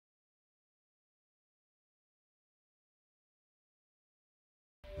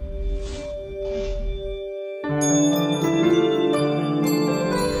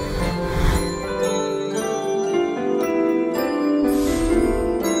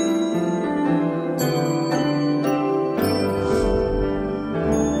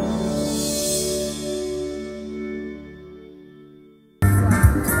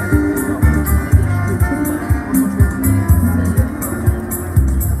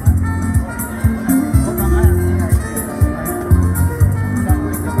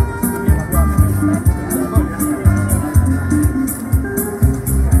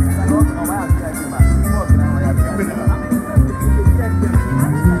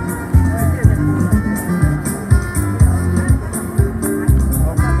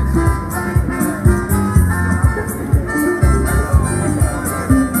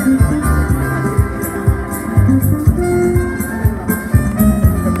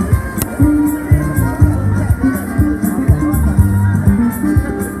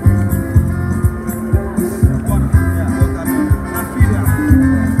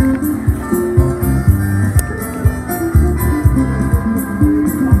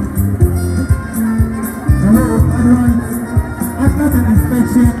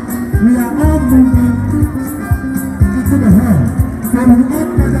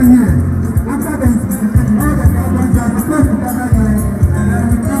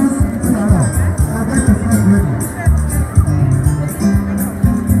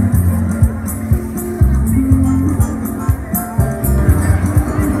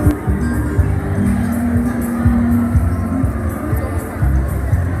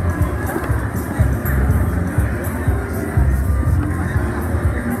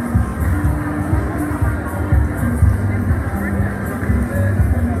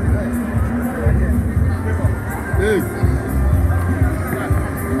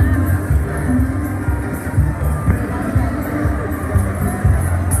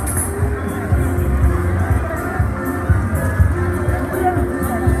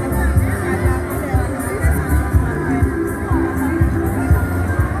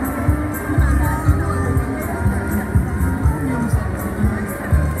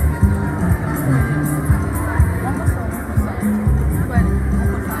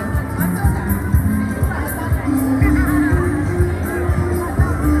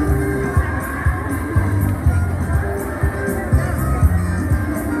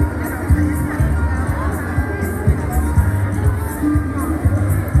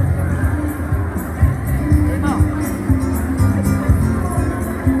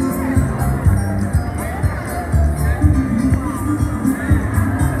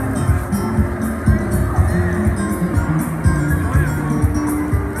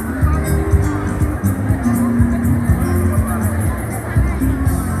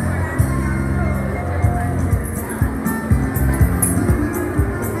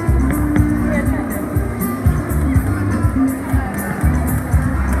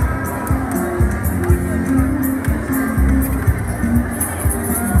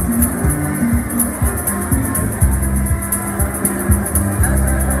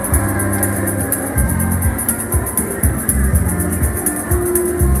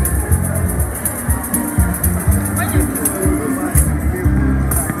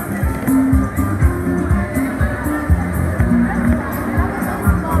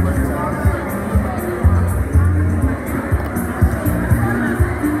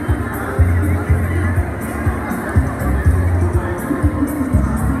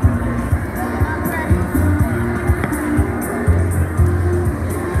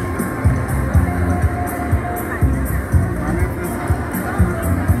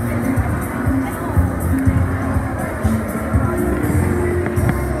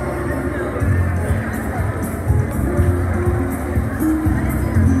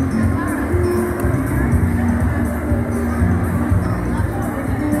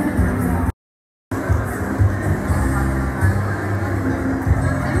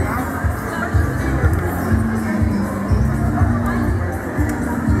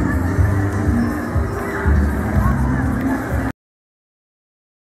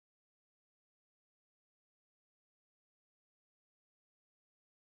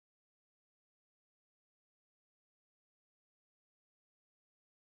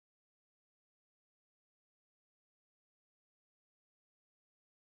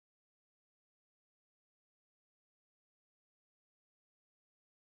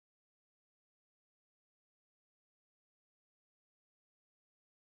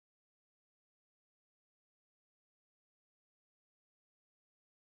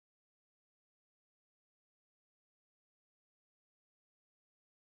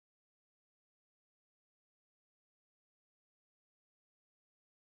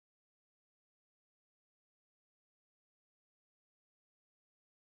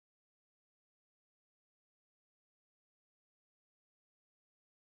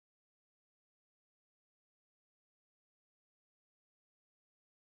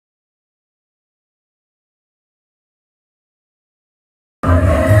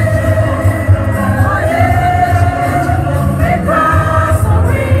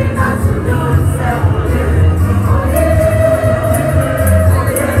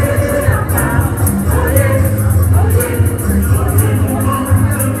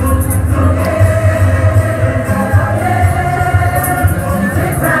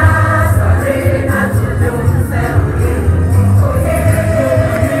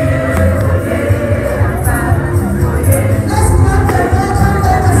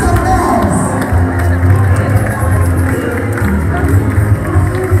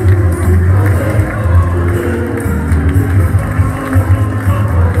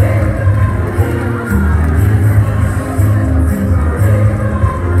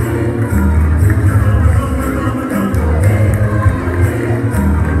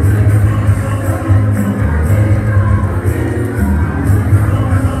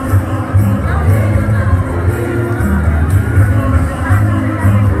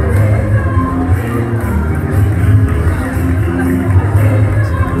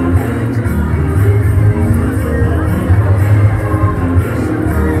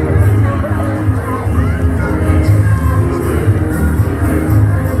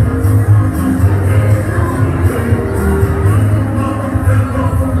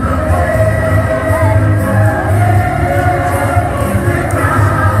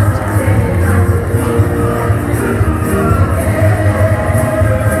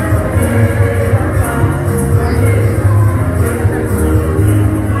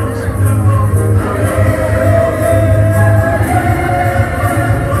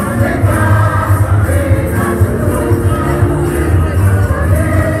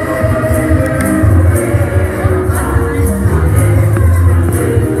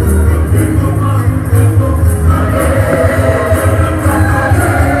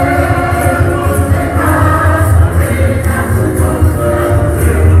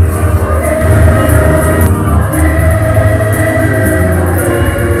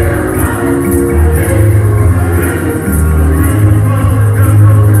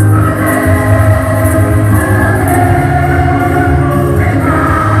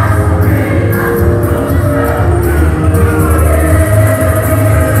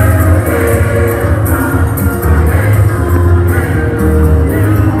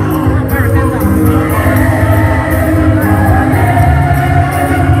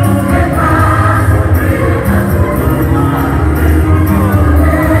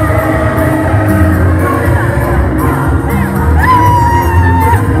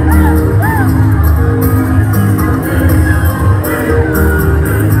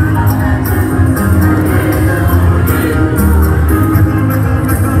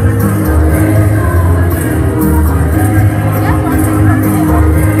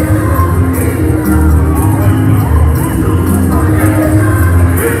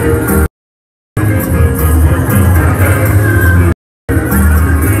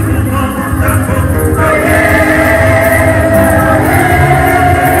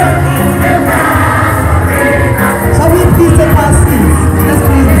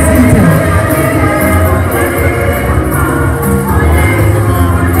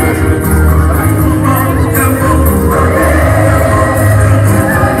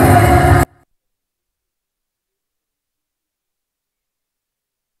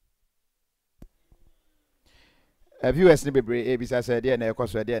viewers ni bebre ebisa say dey na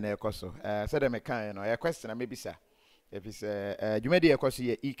ekoso dey na ekoso say dem kan no your question maybe sir if is jumedi ekoso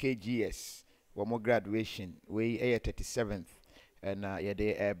ye EKGS one more graduation we 37th and yeah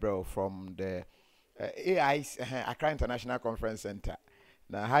they bro from the AI Accra International Conference Center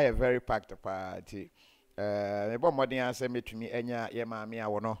na high a very packed party me bo modern answer metumi enya ye maame a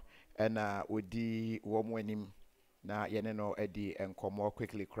wono and odi wo mo anim na ye ne no edi enkomo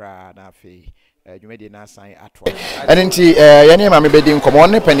quickly cry na afi jumedi na sign atwa enti ye ne maame bedi enkomo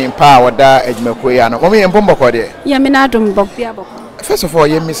ne panin pa woda adwumako ya no mo me mpomboko de ya me na dum bokbia boko. First of all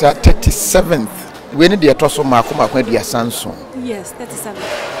ye misa 37th we need the toso makoma dia sanson. Yes, 37.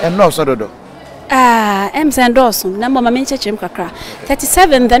 And no so dodo. I'm Sanderson. Number my mention kakra.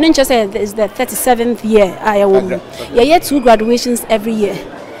 37. The ninja said is the 37th year I am. Yeah, yeah, 2 graduations every year.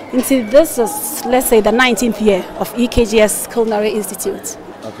 Until this is, let's say, the 19th year of EKGS Culinary Institute.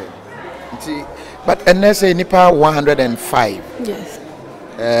 Okay. See, but and let's say Nipa 105.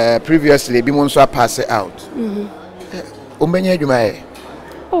 Yes. Previously, Bimonso pass it out. Umbenye jumae.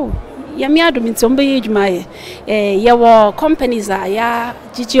 Oh. Ya mi adu mi tombe yejuma ye wo companies ya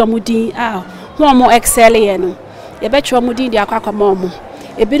gigi omudin ho mo excel ye no ye betwe omudin dia akwa mo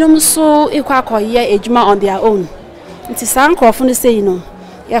ebinom so ikwa ye ejuma on their own nti sankrofo no say no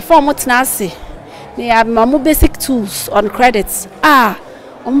ye form tena ase na ya mamu basic tools on credits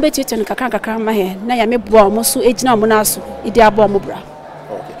omo betete no kakra ma he na ya meboa omo so ejina omo na so idi abo omo bra.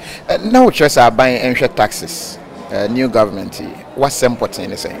 Okay. Now choose buying enhwe taxes new government what's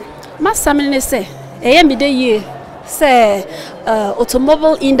important in saying Masamene say me dey ye say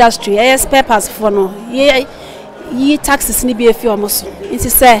automobile industry spare parts for no ye taxes ni bi efi omo so it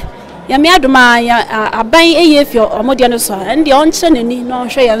say ya me adoma aban efi omo de no so and de onche nani no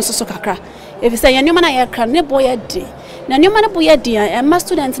hwe ye nso so kakra if say ya nyoma na ye kra ne boy de na nyoma na boy de e ma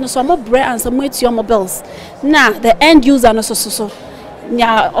student no so omo bre and some etu omo bills na the end user no so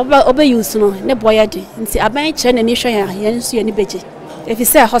nya obe use no ne boy de nti aban che nani hwe ya ye nso ye ni beje. If you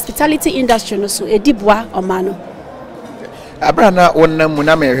say hospitality industry no so edibwa omano abrana wonna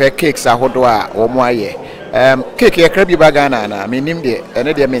muna me hwe cakes ahodo a wo mo aye cake ye kra bi bagana na menim de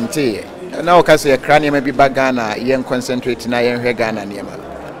ene de mente na o ka se ye kra ne ma bi bagana ye concentrate na ye hwe Ghana ne ma.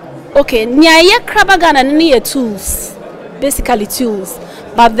 Okay nya ye kra bagana ne ye tools basically tools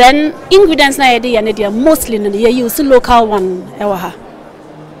but then ingredients na ye de mostly no ye use local one ewa ha.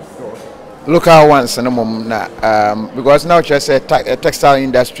 Local ones no mum na because now just a textile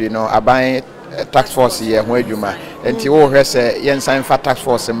industry no aban tax force here ho adwuma enti wo hwe se yensan fa tax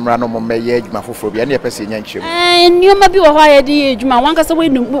force mra no mum ye adwuma foforo bia na ye pese nya nchim nyoma bi wo ho ya de adwuma wanka se we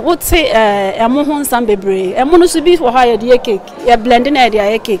wote emo ho nsam bebre emo no so bi wo ho ya de cake ye blend na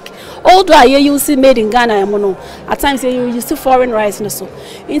ya cake although ye use made in Ghana emo no at times you use foreign rice no so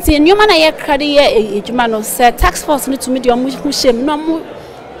enti nyoma na ye krade ye adwuma no se tax force no to me de omo hu shem no mo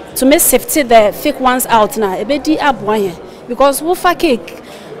to make safety the fake ones out now ebedi aboan because wofa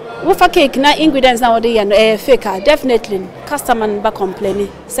cake na ingredients na wode ya fake definitely customer ba complaining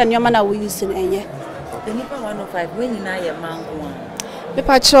say nyoma na we use enye the Nipa 105 when na ye mango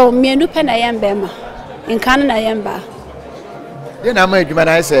pepa cho mienu pe na ye mbema nkan na ye mba de na ma adwuma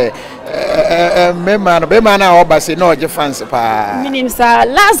na say mema na obase na oje fans pa meaning sir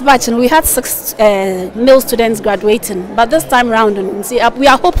last batch we had 6 male students graduating but this time round see we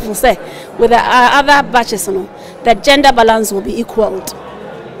are hopeful say with the other batches no the gender balance will be equaled.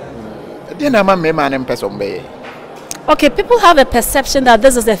 De na ma mema na person be okay people have a perception that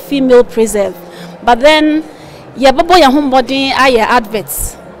this is a female preserve but then ye bobo ya hombody aye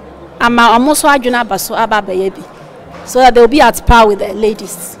adverts ama omoso adwuna baso ababaye bi so that they will be at par with the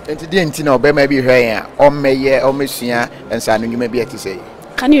ladies. Enti na obema bi hwe ya omeye omesua ensa no nyuma bi ati say.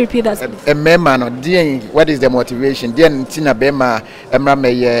 Can you repeat that? Mema no den what is the motivation den enti na bema emra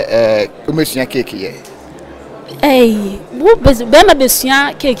meye omesua cake ye. Wo bema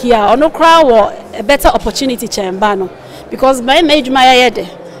besua cake ya ono kra wo a better opportunity chemba no because my ejuma ya yede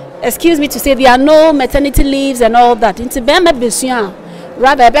excuse me to say there are no maternity leaves and all that enti bema besua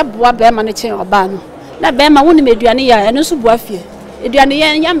rather be boa bema ne chen oba no na bema woni meduane ya eno so boafie eduane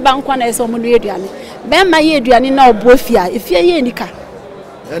ye mba nkwa na ese omuno eduane bema ye eduane na oboafia efie ye nika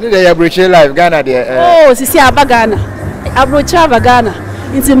ene de ya broche live Ghana de sisi aba Ghana abroche aba Ghana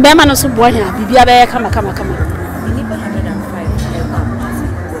nti bema no so boahia bibia be kama Nipa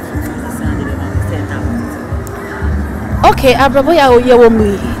 105 okay abrabo ya oye wo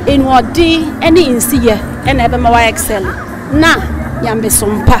mu enu odi ene insiye ene ebe ma wa excel na yambe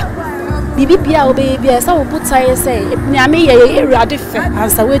sompa bibi bia obeyebia sa obutai say nyame ye ewrade fe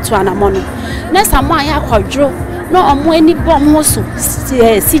ansa wetu anamono na samwa ya kwadwo no omo ani bom ho so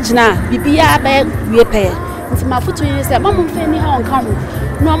sigina bibi ya ba wie pe nti mafoto yi sɛ mamom fa ni ha onka ho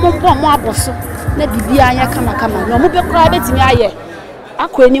na ɔmombɔ mo abɔso na bibia anya kama kama na ɔmo bɛkora betimi ayɛ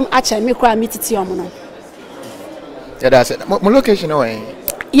akɔ anim akyɛ me kora metiti ɔmo no yeah that's it mo location no way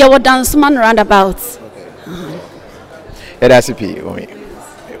yeah what dance man roundabout yeah that's it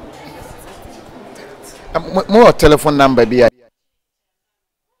more telephone number be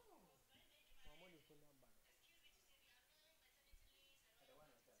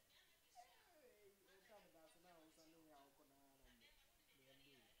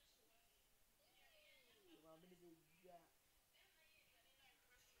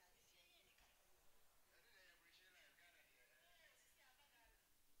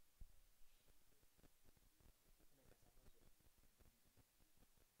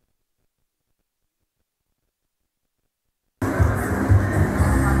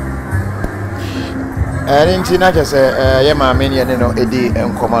nti na je se ye maame ne no edi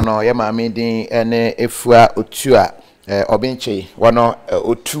nkoma no ye maame din ene efua otua obinche wono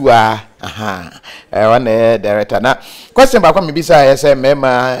otua aha wana director na question ba kwa me bisa ye se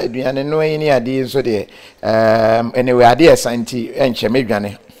mema aduane no yin ade nso de anyway ade esanti enche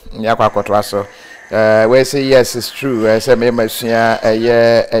medwane yakwa akoto aso we say yes it's true say mema sua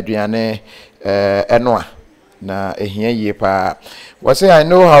ye aduane enoa na ehia ye pa was say I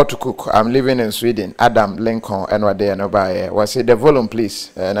know how to cook. I'm living in Sweden. Adam Lincoln and what they no buy. Was say the volume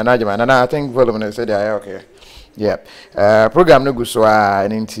please. Nanajima. I think volume and said okay. Yeah. Program no go so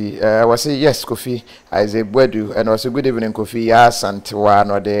ninti. Was say yes Kofi. I say Bwedu and was a good evening Kofi. Yes and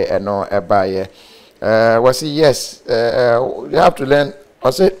one or they no buy. Was say yes. You have to learn.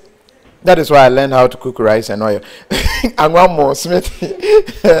 Was say that is why I learned how to cook rice and oil. And one more Smith,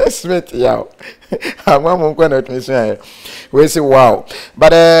 yeah. And one more question. We say wow,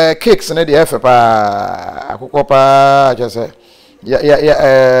 but cakes na the FPA akokopa just say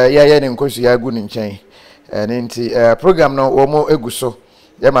yeah nkosi ya gu ni nchen nti program no omo eguso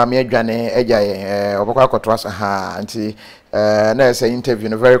ya ma me adwane agyaye obokwa akoto asa ha nti na say interview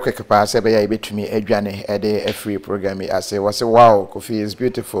no very quick pa say be ya betumi adwane e de a free program I say was wow Kofi is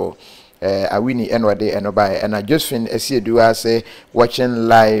beautiful. Awini enwade enobai and I just fin do say watching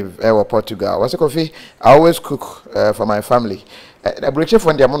live Portugal. Was Kofi? I always cook for my family. The break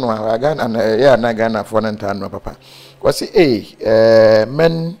from the amono again and yeah na Ghana for no papa. Was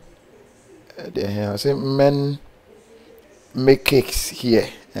men I say men make cakes here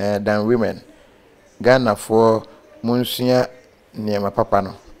than women. Ghana for Munsia near my papa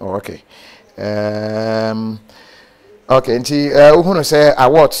no. Oh, okay. Okay, nti uhuno say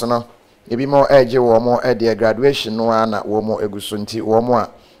awards no ebi mo eje wo mo e de graduation no na wo mo eguso nti wo mo a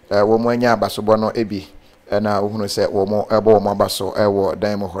wo mo anya abasobo no ebi na uhuno say wo mo ebo mo abaso e wo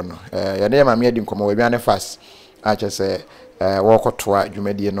dan mo ho no ya na ma me adi nkomo we biane fast a che say wo kotoa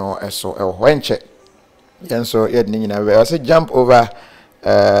dwumadie no eso e ho enche yenso ye de nyina we say jump over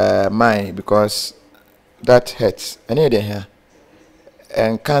mine because that hurts any day here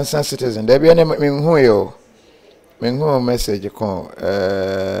and cancer citizen there be any me hu yo message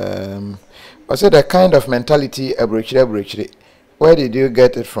I said the kind of mentality where did you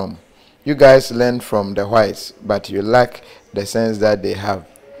get it from? You guys learn from the whites, but you lack the sense that they have.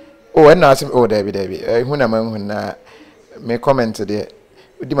 Oh, and now oh Debbie when me comment today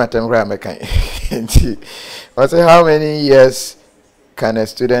di matem gra me kan I say how many years can a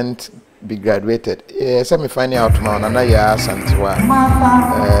student be graduated? Yes, me find out now na ya santiwa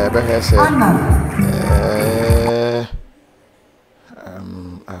be say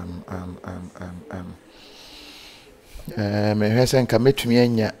me hwesen ka metumi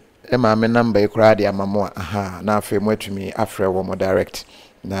anya e ma me number ikura de amamo aha na afa mu atumi afre wo mo direct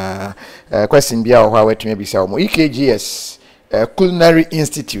na question bia wo ha watumi bisa wo mo EKGS Culinary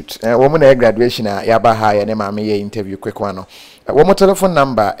Institute wo mo na graduation ya ba ha ya ne ma me interview quick one no wo mo telephone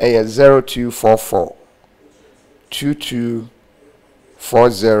number is 0244 22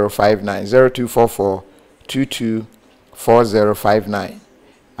 4059 0244 22 4059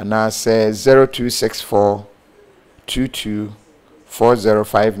 and I say 0264 22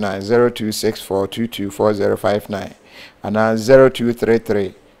 4059 0264 22 4059 and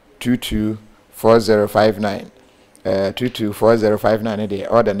 0233 22 4059 22 4059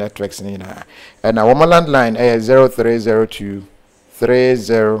 there all the networks in and our landline is 0302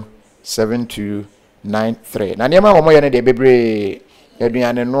 307293 na niam a mo ye ne de bebre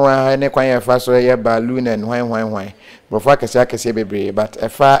aduane no ne kwan ye fa so ye balloon and hwan brofa kese bebre but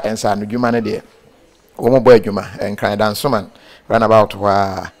efa ensa no dwuma ne de wo mo boy dwuma en kan dan soman runabout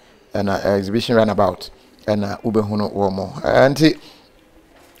wa and exhibition runabout and ubehunu wo mo anti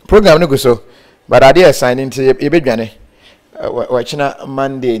program no go so but ade assign nti e bedwane wachina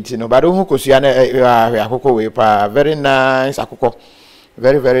Monday ntino but who kosua na akoko we pa very nice akoko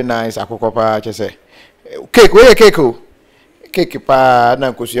very nice akoko pa chese cake we cake pa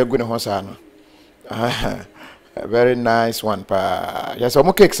na kosua gu ne ho sa no very nice one pa yes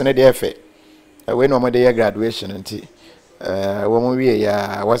omo cakes na dey efe we no mo dey graduation nti wo mo wie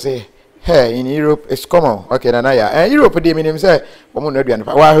ya was say hey in Europe it's common okay na ya Europe dey minim say wo mo no aduane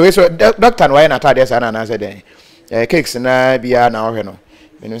pa wa we so doctor no why na tade sa na say den cakes na bia na ohwe no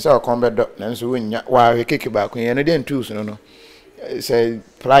minim say o kon be do na nso wonya wa hwe cake ba kun ye no den tools no say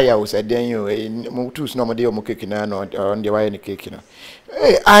plier o say den yo mo tools no mo dey mo cake na no on dey why ni cake no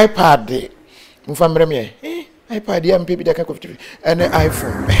iPad mo famre me iPad ya mpe bi da ka ko fitri and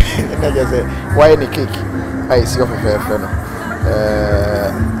iPhone na just say why ni cake I see of fair no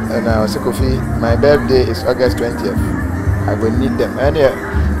and I was coffee my birthday is August 20th I will need them and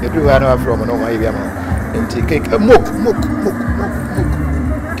you do have from no my be and cake mook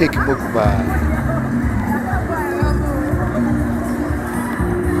cake mook ba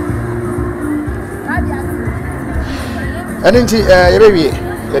and inti baby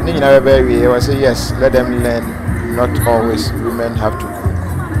let me know baby I say yes let them learn not always women have to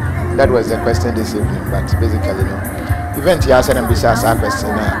cook that was the question this evening but basically no event ya say na bisa sa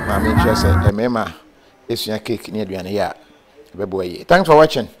question na ma me interest mema esua cake ni aduane ya bebo yi thanks for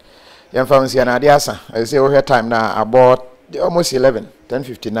watching yam fancy na ade asa I say we time na about almost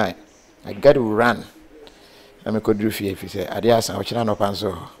 10:59 I got to run na me kodru fie fi say ade asa o kira no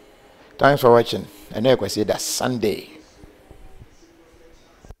panso thanks for watching and I say that Sunday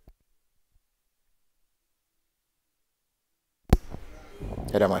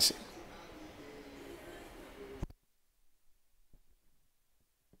Edamasi.